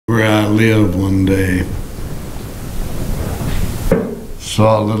where I lived one day,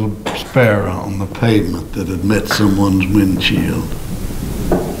 saw a little sparrow on the pavement that had met someone's windshield.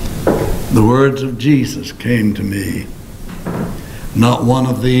 The words of Jesus came to me, "Not one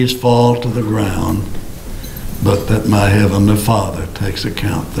of these fall to the ground, but that my heavenly Father takes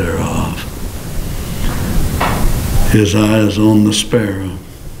account thereof." His eye is on the sparrow.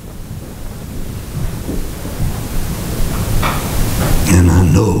 And I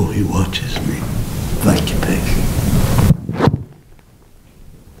know he watches me. Thank you, Peggy.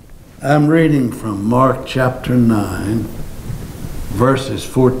 I'm reading from Mark chapter 9, verses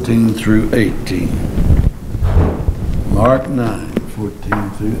 14 through 18. Mark 9, 14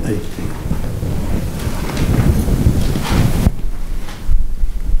 through 18.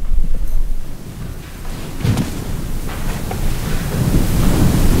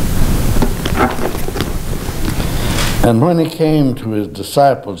 And when he came to his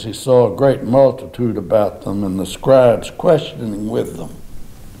disciples, he saw a great multitude about them, and the scribes questioning with them.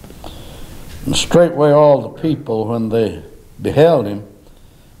 And straightway all the people, when they beheld him,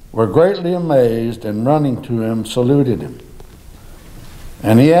 were greatly amazed, and running to him, saluted him.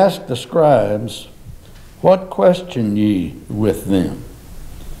 And he asked the scribes, "What question ye with them?"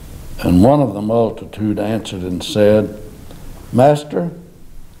 And one of the multitude answered and said, "Master,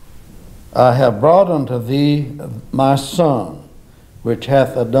 I have brought unto thee my son, which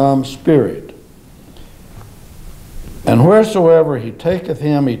hath a dumb spirit. And wheresoever he taketh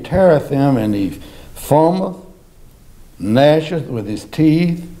him, he teareth him, and he foameth, gnasheth with his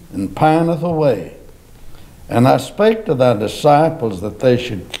teeth, and pineth away. And I spake to thy disciples that they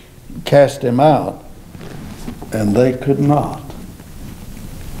should cast him out, and they could not."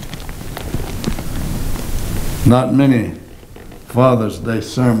 Not many Father's Day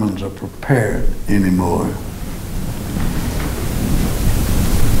sermons are prepared anymore.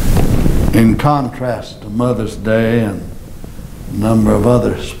 In contrast to Mother's Day and a number of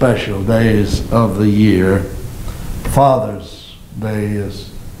other special days of the year, Father's Day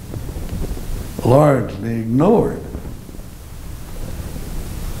is largely ignored.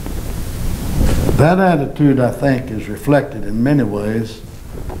 That attitude, I think, is reflected in many ways.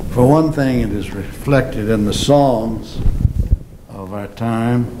 For one thing, it is reflected in the songs of our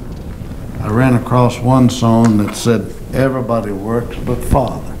time. I ran across one song that said, "Everybody works but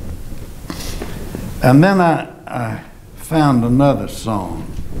Father." And then I found another song,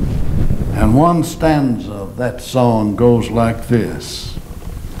 and one stanza of that song goes like this: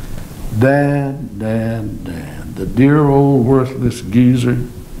 "Dad, Dad, Dad, the dear old worthless geezer,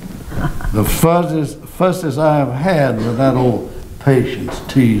 the fusses I have had with that old patience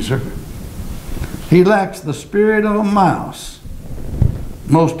teaser. He lacks the spirit of a mouse.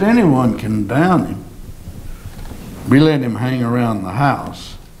 Most anyone can down him. We let him hang around the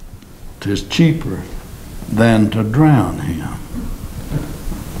house. 'Tis cheaper than to drown him."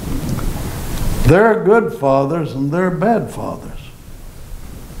 There are good fathers and there are bad fathers.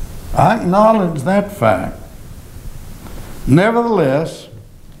 I acknowledge that fact. Nevertheless,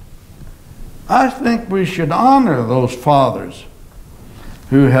 I think we should honor those fathers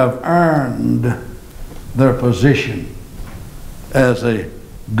who have earned their position as a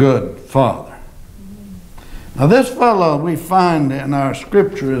good father. Now, this fellow we find in our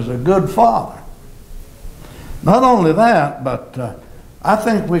scripture is a good father. Not only that, but I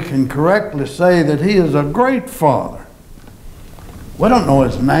think we can correctly say that he is a great father. We don't know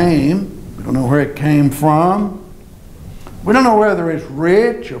his name. We don't know where it came from. We don't know whether he's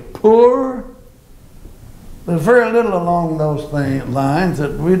rich or poor. There's very little along those lines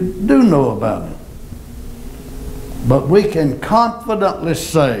that we do know about him. But we can confidently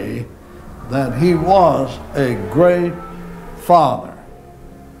say that he was a great father.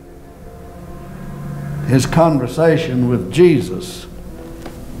 His conversation with Jesus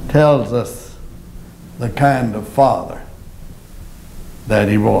tells us the kind of father that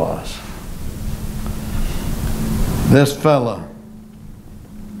he was. This fella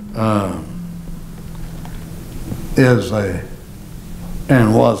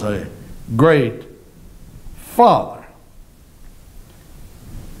was a great father.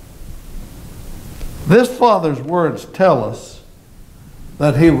 This father's words tell us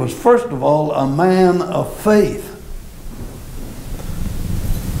that he was, first of all, a man of faith.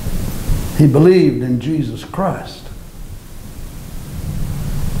 He believed in Jesus Christ.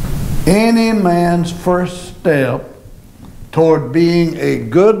 Any man's first step toward being a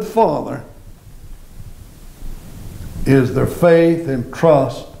good father is their faith and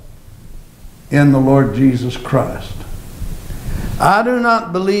trust in the Lord Jesus Christ. I do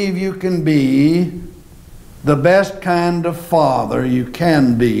not believe you can be the best kind of father you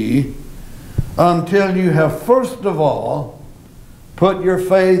can be until you have first of all put your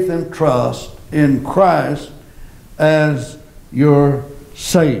faith and trust in Christ as your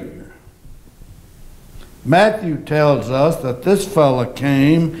Savior. Matthew tells us that this fella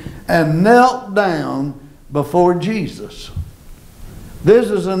came and knelt down before Jesus. This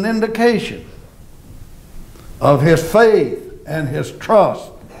is an indication of his faith and his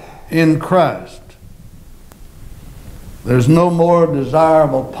trust in Christ. There's no more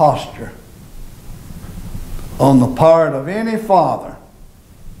desirable posture on the part of any father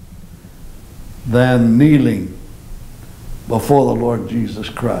than kneeling before the Lord Jesus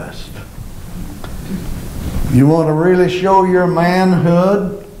Christ. You want to really show your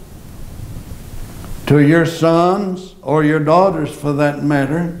manhood to your sons or your daughters for that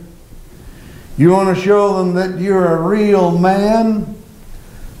matter. You want to show them that you're a real man,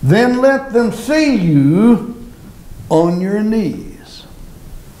 then let them see you on your knees.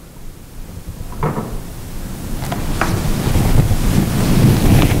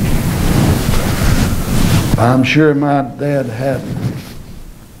 I'm sure my dad had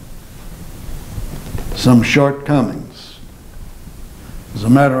some shortcomings. As a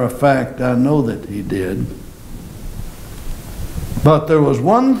matter of fact, I know that he did. But there was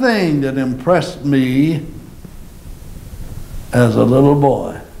one thing that impressed me as a little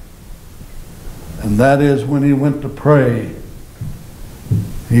boy, and that is when he went to pray,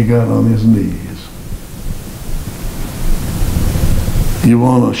 he got on his knees. You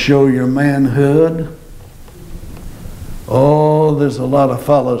want to show your manhood? Oh, there's a lot of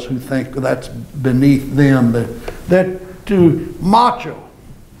fellows who think that's beneath them. They're too macho.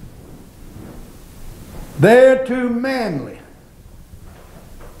 They're too manly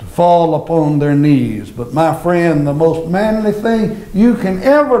to fall upon their knees. But my friend, the most manly thing you can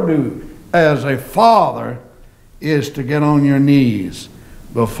ever do as a father is to get on your knees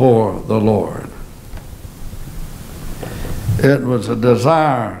before the Lord. It was a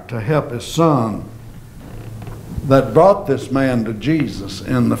desire to help his son that brought this man to Jesus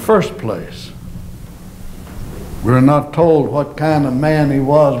in the first place. We're not told what kind of man he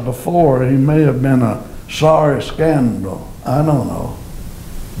was before. He may have been a sorry scoundrel. I don't know.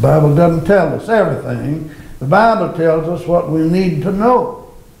 The Bible doesn't tell us everything. The Bible tells us what we need to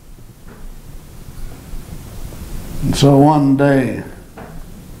know. And so one day,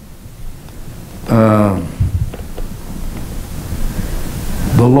 the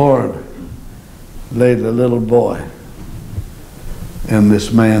Lord laid a little boy in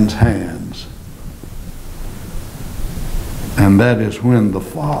this man's hands. And that is when the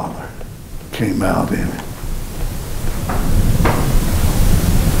Father came out in it.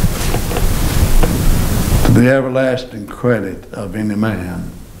 To the everlasting credit of any man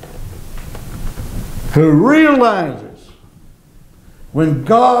who realizes when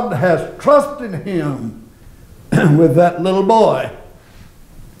God has trusted him with that little boy,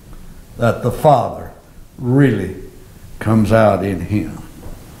 that the Father really comes out in him.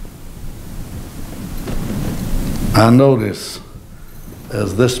 I notice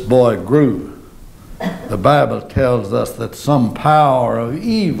as this boy grew, the Bible tells us that some power of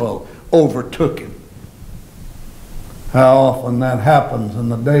evil overtook him. How often that happens in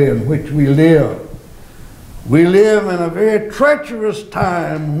the day in which we live. We live in a very treacherous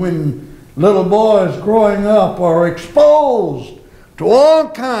time when little boys growing up are exposed to all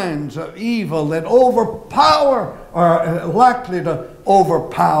kinds of evil that overpower or are likely to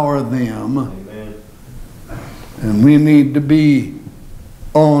overpower them. Amen. And we need to be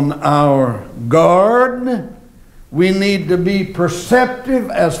on our guard. We need to be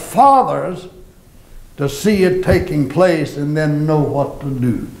perceptive as fathers to see it taking place and then know what to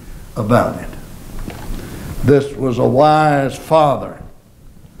do about it. This was a wise father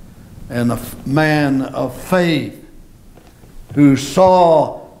and a man of faith who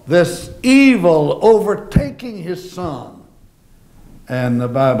saw this evil overtaking his son. And the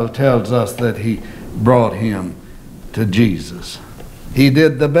Bible tells us that he brought him to Jesus. He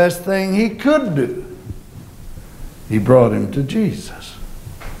did the best thing he could do. He brought him to Jesus.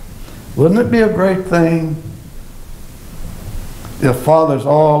 Wouldn't it be a great thing if fathers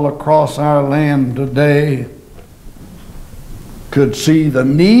all across our land today could see the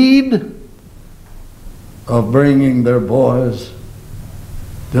need of bringing their boys,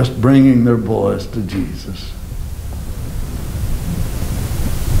 just bringing their boys to Jesus?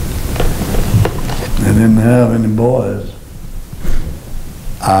 They didn't have any boys.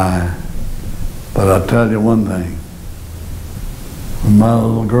 But I'll tell you one thing. When my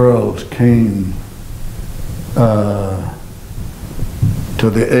little girls came to to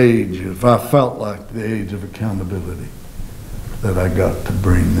the age, if I felt like the age of accountability, that I got to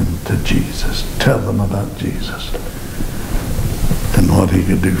bring them to Jesus, tell them about Jesus and what he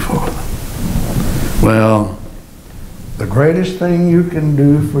could do for them. Well, the greatest thing you can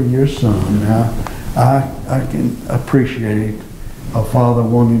do for your son, now I can appreciate a father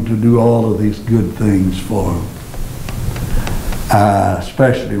wanting to do all of these good things for him,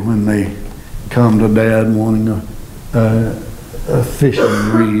 especially when they come to dad wanting a fishing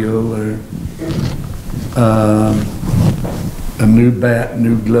reel or a new bat,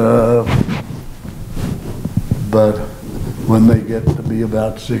 new glove. But when they get to be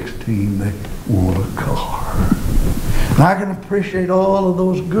about 16, they want a car. And I can appreciate all of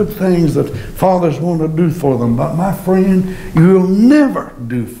those good things that fathers want to do for them. But my friend, you'll never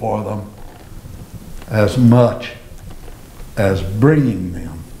do for them as much as bringing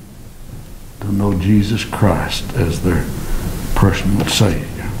them to know Jesus Christ as their personal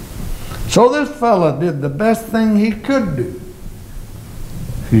Savior. So this fella did the best thing he could do.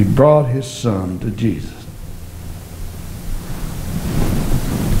 He brought his son to Jesus.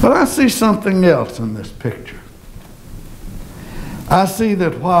 But I see something else in this picture. I see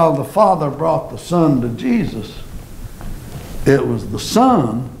that while the father brought the son to Jesus, it was the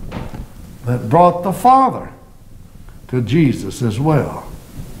son that brought the father to Jesus as well.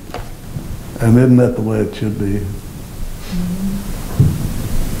 And isn't that the way it should be?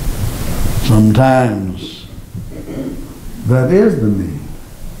 Sometimes that is the need.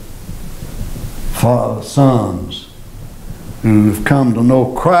 For sons who have come to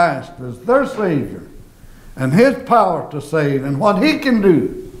know Christ as their Savior and his power to save and what he can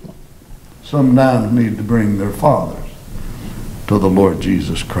do, sometimes need to bring their fathers to the Lord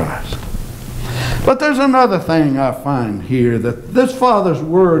Jesus Christ. But there's another thing I find here, that this father's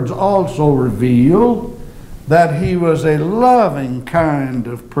words also reveal that he was a loving kind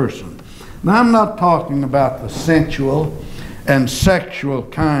of person. Now, I'm not talking about the sensual and sexual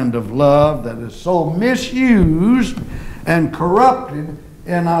kind of love that is so misused and corrupted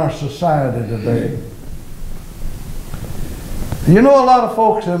in our society today. You know, a lot of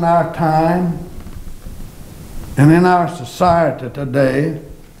folks in our time and in our society today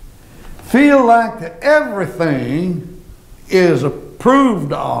feel like that everything is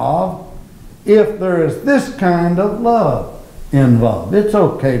approved of if there is this kind of love involved. It's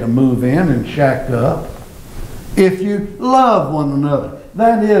okay to move in and shack up if you love one another.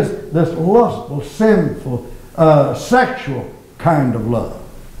 That is this lustful, sinful, sexual kind of love.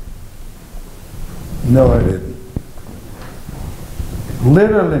 No, it isn't.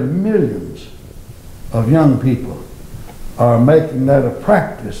 Literally millions of young people are making that a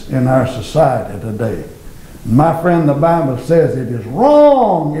practice in our society today. My friend, the Bible says it is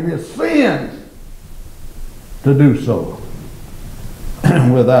wrong, it is sin to do so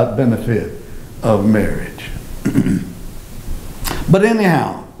without benefit of marriage. But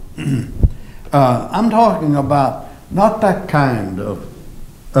anyhow, I'm talking about not that kind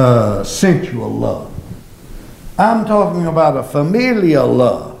of sensual love. I'm talking about a familial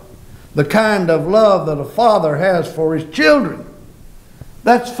love, the kind of love that a father has for his children.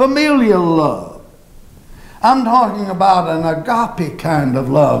 That's familial love. I'm talking about an agape kind of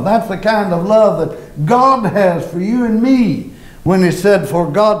love. That's the kind of love that God has for you and me when he said, "For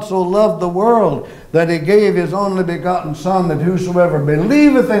God so loved the world that he gave his only begotten Son, that whosoever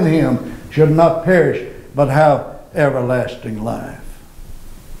believeth in him should not perish but have everlasting life."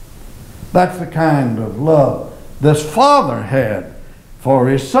 That's the kind of love this father had for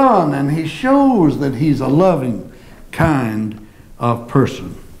his son, and he shows that he's a loving kind of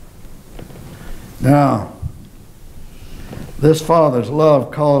person. Now, this father's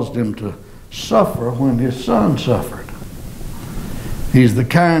love caused him to suffer when his son suffered. He's the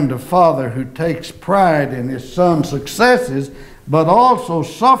kind of father who takes pride in his son's successes, but also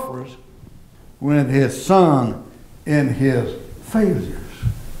suffers with his son in his failures.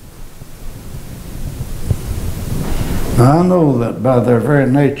 Now, I know that by their very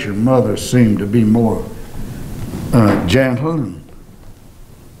nature, mothers seem to be more gentle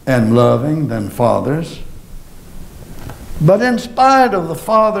and loving than fathers. But in spite of the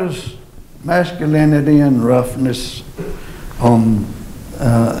father's masculinity and roughness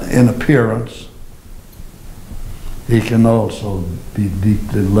in appearance, he can also be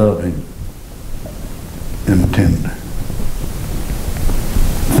deeply loving and tender.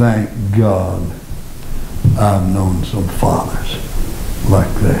 Thank God I've known some fathers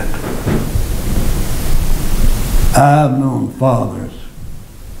like that. I've known fathers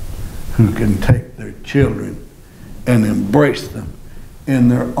who can take their children and embrace them in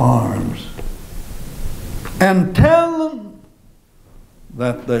their arms and tell them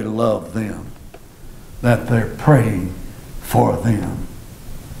that they love them, that they're praying for them,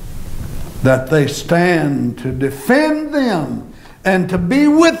 that they stand to defend them and to be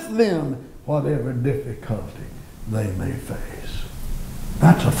with them, whatever difficulty they may face.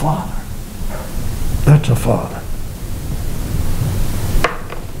 That's a father. That's a father.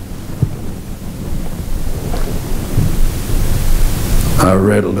 I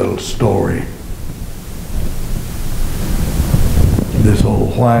read a little story. This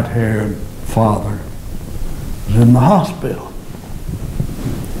old white-haired father was in the hospital.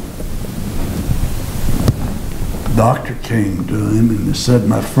 The doctor came to him and he said,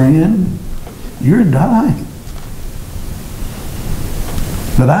 "My friend, you're dying.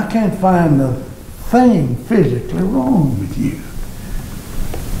 But I can't find a thing physically wrong with you.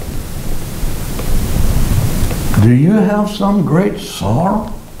 Do you have some great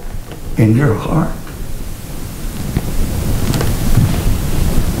sorrow in your heart?"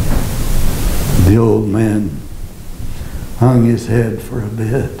 The old man hung his head for a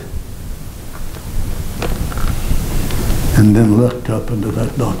bit and then looked up into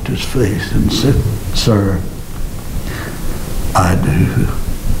that doctor's face and said, "Sir, I do."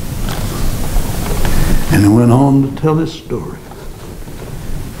 And he went on to tell his story.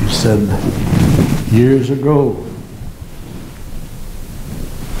 He said, "Years ago,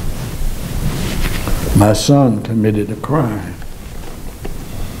 my son committed a crime,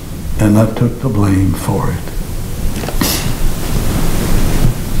 and I took the blame for it.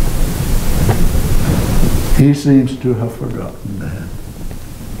 He seems to have forgotten that.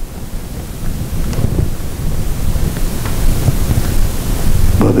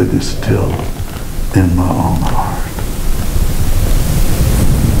 But it is still in my own heart."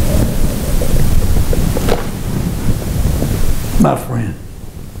 My friend,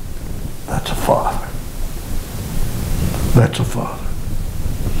 that's a father. That's a father.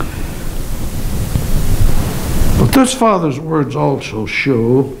 But this father's words also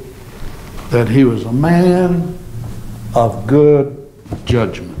show that he was a man of good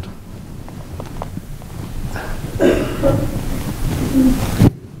judgment.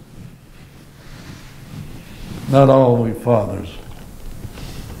 Not all we fathers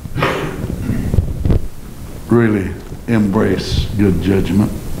really embrace good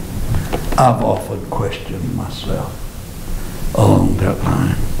judgment. I've often questioned myself along that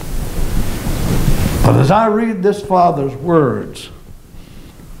line. But as I read this father's words,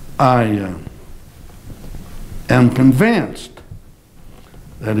 I am convinced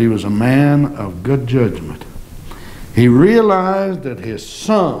that he was a man of good judgment. He realized that his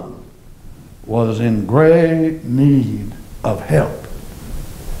son was in great need of help.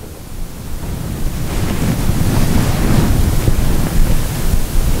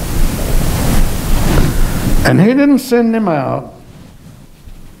 And he didn't send him out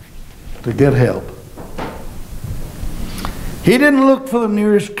to get help. He didn't look for the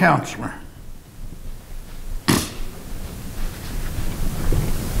nearest counselor.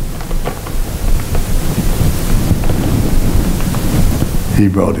 He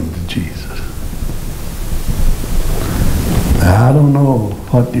brought him to Jesus. Now, I don't know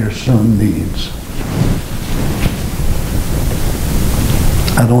what your son needs.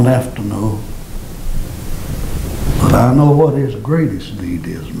 I don't have to know. But I know what his greatest need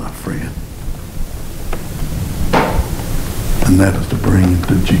is, my friend. And that is to bring him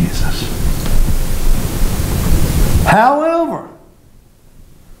to Jesus. However,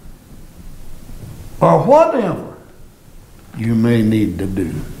 or whatever you may need to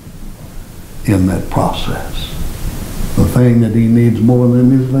do in that process, the thing that he needs more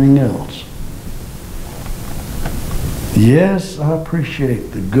than anything else. Yes, I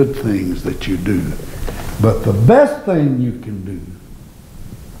appreciate the good things that you do, but the best thing you can do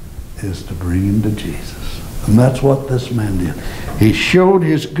is to bring him to Jesus. And that's what this man did. He showed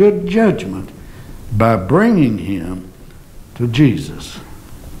his good judgment by bringing him to Jesus.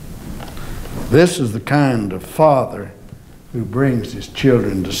 This is the kind of father who brings his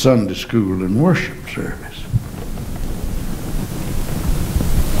children to Sunday school and worship service.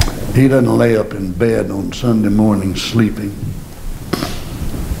 He doesn't lay up in bed on Sunday morning sleeping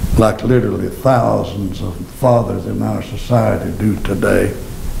like literally thousands of fathers in our society do today.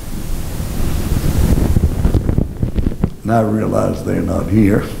 And I realize they're not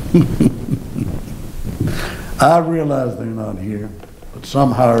here. I realize they're not here, but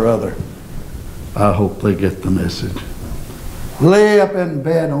somehow or other, I hope they get the message. Lay up in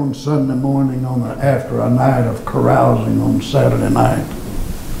bed on Sunday morning after a night of carousing on Saturday night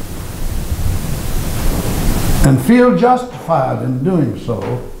and feel justified in doing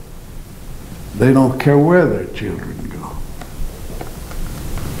so. They don't care where their children go.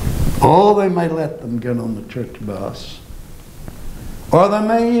 Oh, they may let them get on the church bus. Or they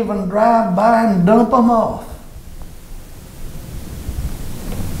may even drive by and dump them off.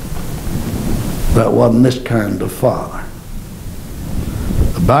 That wasn't this kind of father.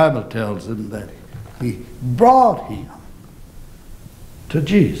 The Bible tells him that he brought him to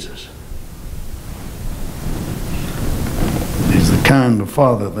Jesus. He's the kind of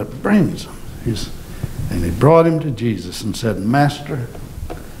father that brings him. And he brought him to Jesus and said, Master,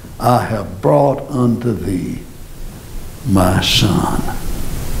 I have brought unto thee my son.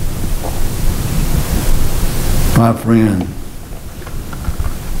 My friend,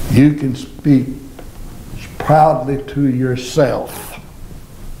 you can speak proudly to yourself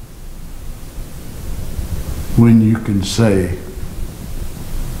when you can say,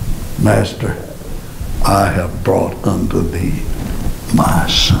 Master, I have brought unto thee my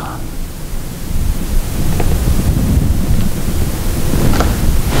son.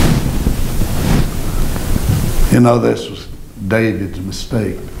 You know, this was David's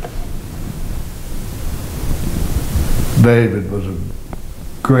mistake. David was a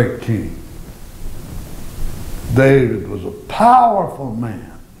great king. David was a powerful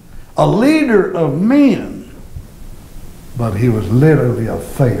man, a leader of men, but he was literally a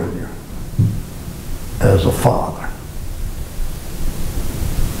failure as a father.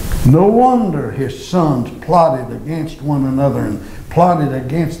 No wonder his sons plotted against one another and plotted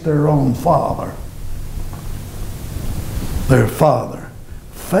against their own father. Their father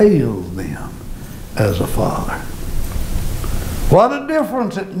failed them as a father. What a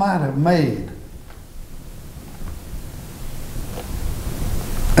difference it might have made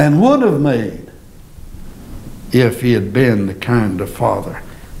and would have made if he had been the kind of father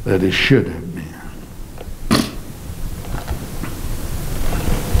that he should have been.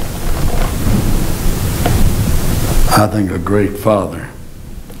 I think a great father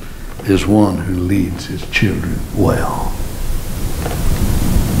is one who leads his children well.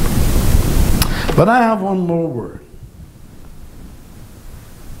 But I have one more word.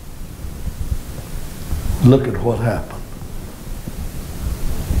 Look at what happened.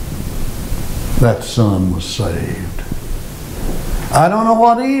 That son was saved. I don't know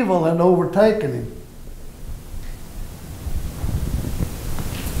what evil had overtaken him.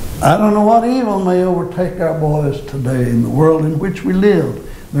 I don't know what evil may overtake our boys today in the world in which we live.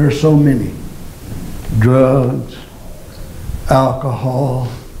 There are so many. Drugs, alcohol,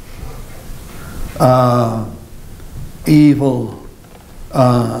 evil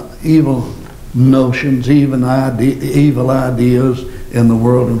notions, evil ideas in the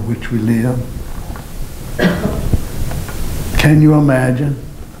world in which we live. Can you imagine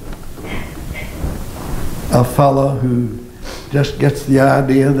a fellow who just gets the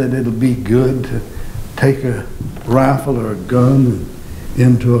idea that it'll be good to take a rifle or a gun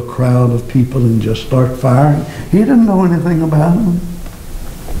into a crowd of people and just start firing? He didn't know anything about them.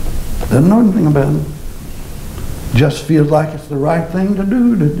 Doesn't know anything about them. Just feels like it's the right thing to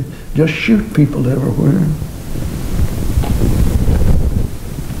do, to just shoot people everywhere.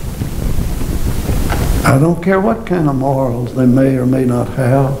 I don't care what kind of morals they may or may not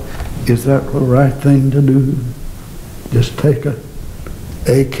have. Is that the right thing to do? Just take a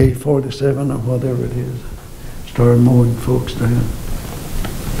AK-47 or whatever it is, start mowing folks down.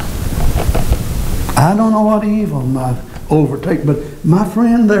 I don't know what evil might overtake, but my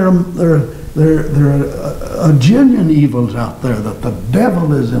friend, there are genuine evils out there that the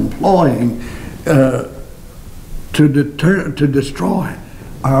devil is employing to destroy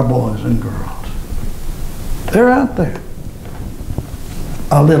our boys and girls. They're out there.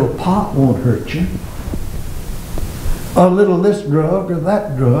 A little pot won't hurt you. A little this drug or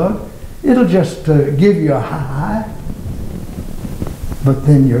that drug, it'll just give you a high, but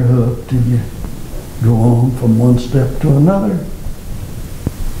then you're hooked and you go on from one step to another.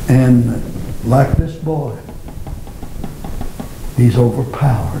 And like this boy, he's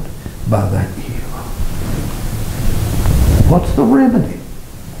overpowered by that evil. What's the remedy?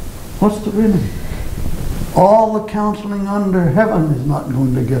 What's the remedy? All the counseling under heaven is not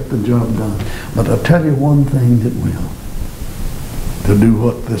going to get the job done. But I'll tell you one thing that will. To do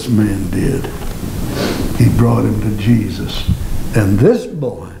what this man did. He brought him to Jesus. And this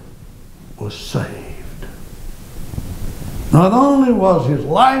boy was saved. Not only was his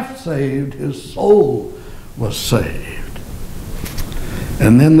life saved, his soul was saved.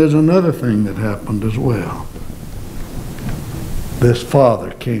 And then there's another thing that happened as well. This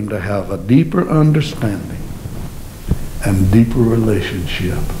father came to have a deeper understanding and deeper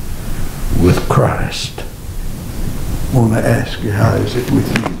relationship with Christ. I want to ask you, how is it with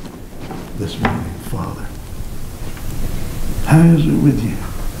you this morning, Father? How is it with you?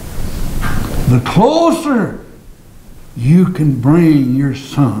 the closer you can bring your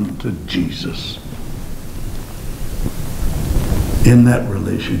son to Jesus in that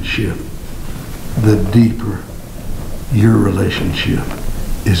relationship, the deeper your relationship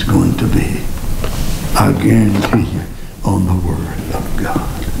is going to be. I guarantee you, on the Word of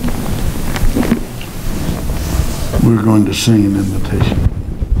God. We're going to sing an invitation.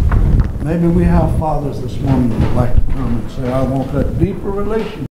 Maybe we have fathers this morning that would like to come and say, I want that deeper relationship.